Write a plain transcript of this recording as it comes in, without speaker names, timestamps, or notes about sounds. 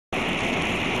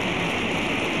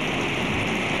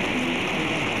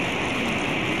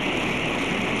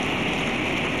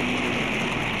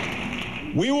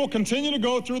We will continue to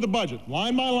go through the budget,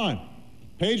 line by line,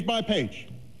 page by page,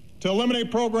 to eliminate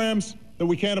programs that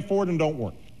we can't afford and don't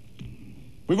work.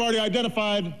 We've already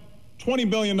identified $20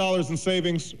 billion in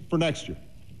savings for next year.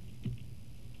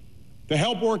 To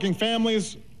help working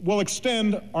families, we'll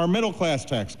extend our middle-class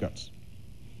tax cuts.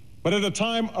 But at a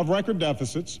time of record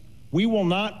deficits, we will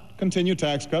not continue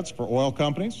tax cuts for oil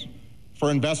companies,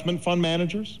 for investment fund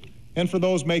managers, and for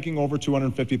those making over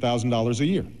 $250,000 a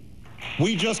year.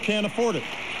 We just can't afford it.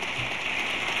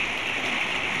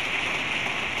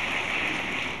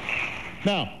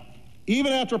 Now,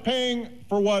 even after paying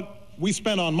for what we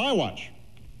spent on my watch,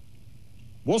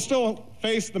 we'll still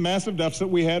face the massive deficit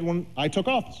we had when I took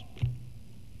office.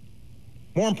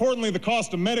 More importantly, the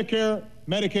cost of Medicare,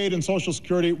 Medicaid, and Social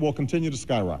Security will continue to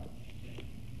skyrocket.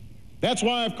 That's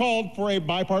why I've called for a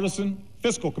bipartisan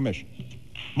fiscal commission,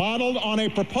 modeled on a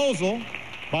proposal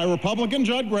by Republican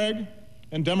Judd Gregg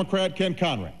and Democrat Ken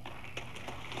Conrad.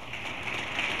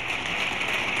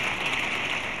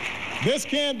 This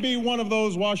can't be one of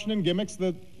those Washington gimmicks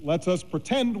that lets us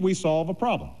pretend we solve a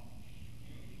problem.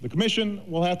 The commission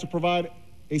will have to provide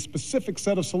a specific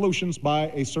set of solutions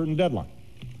by a certain deadline.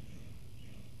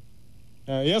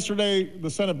 Yesterday, the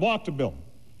Senate blocked a bill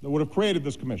that would have created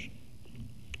this commission.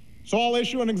 So I'll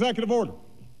issue an executive order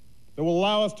that will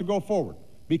allow us to go forward,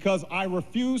 because I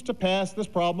refuse to pass this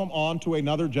problem on to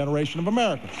another generation of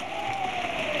Americans.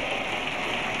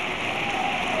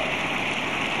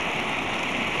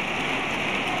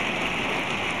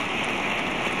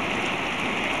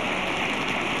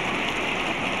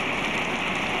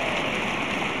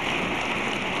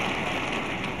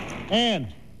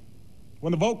 And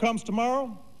when the vote comes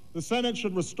tomorrow, the Senate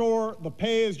should restore the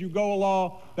pay-as-you-go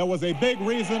law that was a big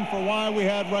reason for why we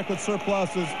had record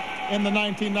surpluses in the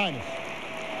 1990s.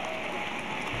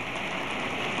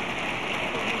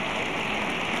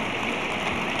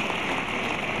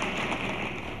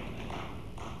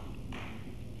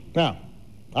 Now,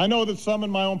 I know that some in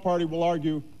my own party will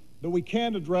argue that we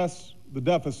can't address the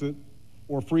deficit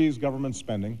or freeze government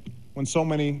spending when so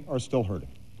many are still hurting.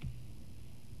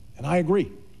 And I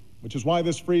agree, which is why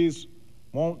this freeze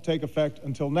won't take effect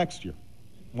until next year,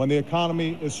 when the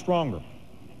economy is stronger.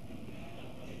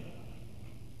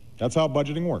 That's how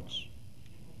budgeting works.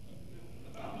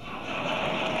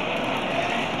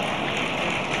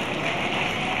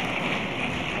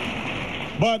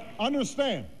 But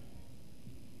understand,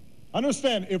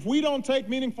 if we don't take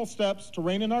meaningful steps to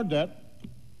rein in our debt,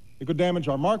 it could damage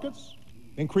our markets,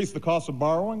 increase the cost of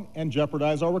borrowing, and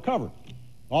jeopardize our recovery,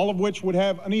 all of which would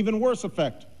have an even worse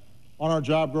effect on our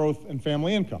job growth and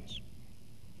family incomes.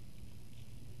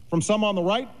 From some on the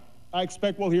right, I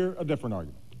expect we'll hear a different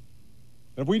argument.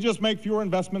 That if we just make fewer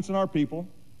investments in our people,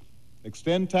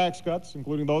 extend tax cuts,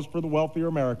 including those for the wealthier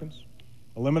Americans,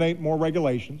 eliminate more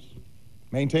regulations,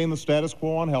 maintain the status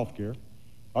quo on health care,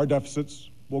 our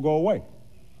deficits will go away.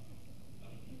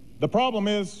 The problem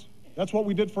is, that's what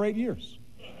we did for 8 years.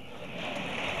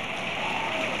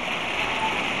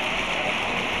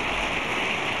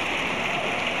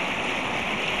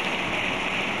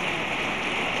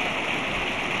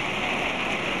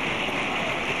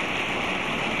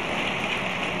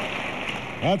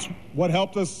 That's what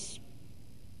helped us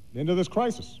into this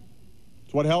crisis.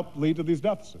 It's what helped lead to these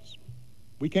deficits.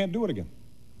 We can't do it again.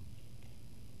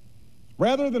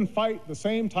 Rather than fight the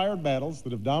same tired battles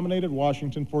that have dominated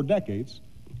Washington for decades,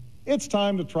 it's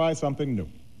time to try something new.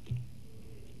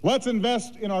 Let's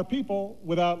invest in our people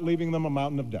without leaving them a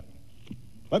mountain of debt.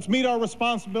 Let's meet our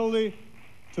responsibility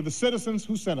to the citizens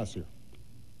who sent us here.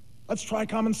 Let's try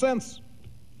common sense.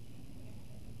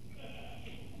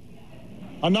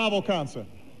 A novel concept.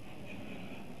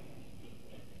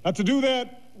 Now, to do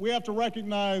that, we have to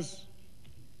recognize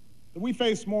that we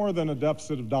face more than a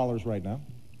deficit of dollars right now.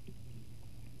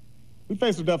 We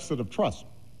face a deficit of trust.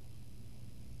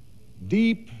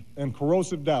 Deep and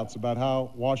corrosive doubts about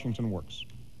how Washington works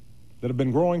that have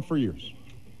been growing for years.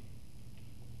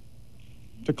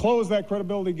 To close that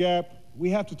credibility gap, we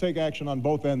have to take action on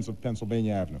both ends of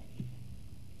Pennsylvania Avenue.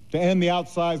 To end the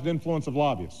outsized influence of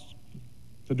lobbyists.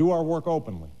 To do our work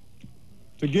openly.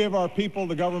 To give our people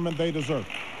the government they deserve.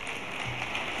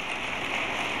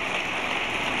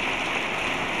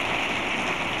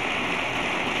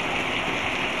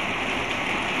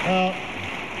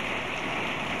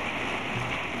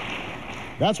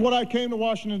 That's what I came to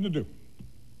Washington to do.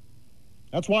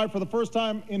 That's why, for the first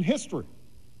time in history,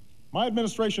 my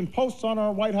administration posts on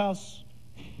our White House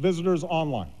visitors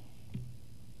online.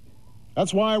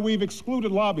 That's why we've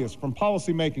excluded lobbyists from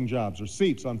policy-making jobs or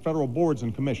seats on federal boards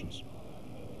and commissions.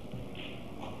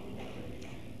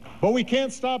 But we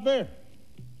can't stop there.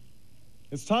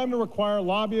 It's time to require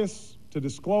lobbyists to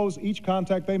disclose each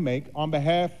contact they make on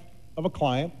behalf of a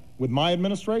client with my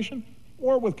administration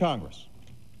or with Congress.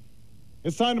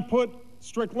 It's time to put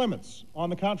strict limits on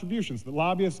the contributions that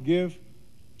lobbyists give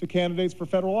to candidates for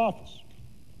federal office.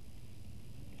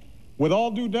 With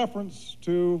all due deference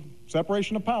to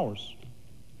separation of powers,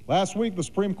 last week the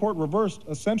Supreme Court reversed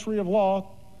a century of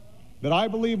law that I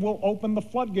believe will open the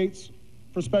floodgates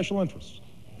for special interests,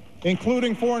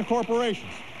 including foreign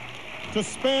corporations, to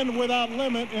spend without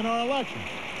limit in our elections.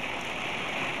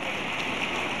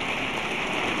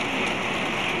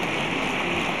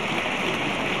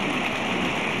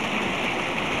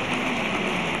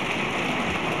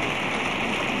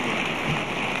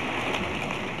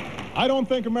 I don't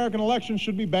think American elections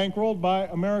should be bankrolled by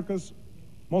America's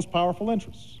most powerful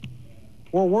interests,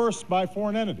 or worse, by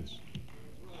foreign entities.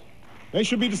 They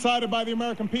should be decided by the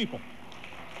American people.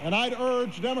 And I'd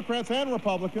urge Democrats and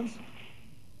Republicans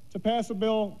to pass a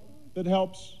bill that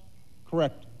helps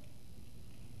correct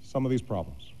some of these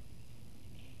problems.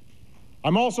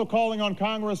 I'm also calling on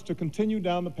Congress to continue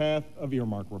down the path of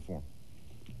earmark reform.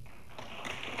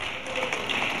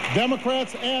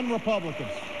 Democrats and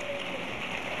Republicans.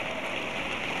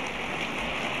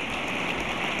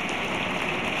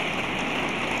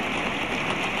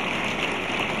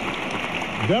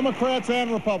 Democrats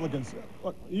and Republicans,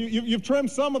 look, you've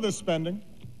trimmed some of this spending.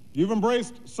 You've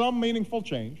embraced some meaningful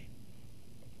change.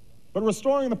 But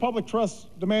restoring the public trust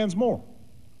demands more.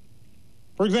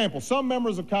 For example, some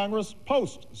members of Congress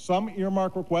post some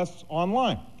earmark requests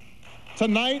online.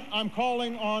 Tonight, I'm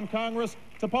calling on Congress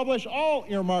to publish all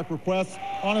earmark requests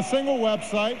on a single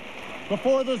website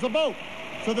before there's a vote,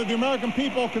 so that the American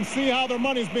people can see how their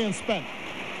money is being spent.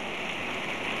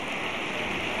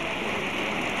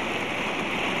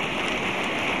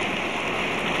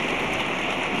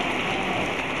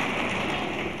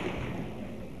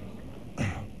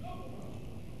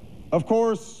 Of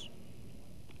course,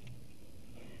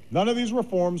 none of these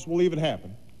reforms will even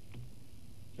happen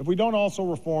if we don't also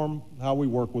reform how we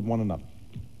work with one another.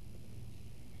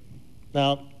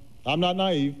 Now, I'm not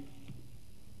naive.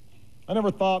 I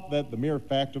never thought that the mere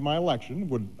fact of my election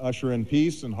would usher in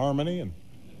peace and harmony and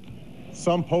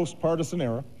some post-partisan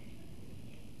era.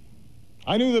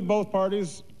 I knew that both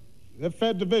parties have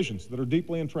fed divisions that are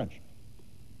deeply entrenched.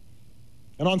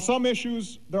 And on some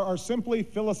issues, there are simply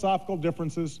philosophical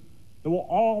differences that will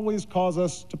always cause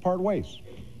us to part ways.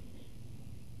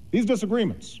 These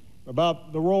disagreements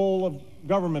about the role of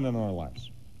government in our lives,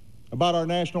 about our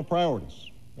national priorities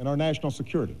and our national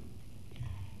security,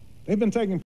 they've been taking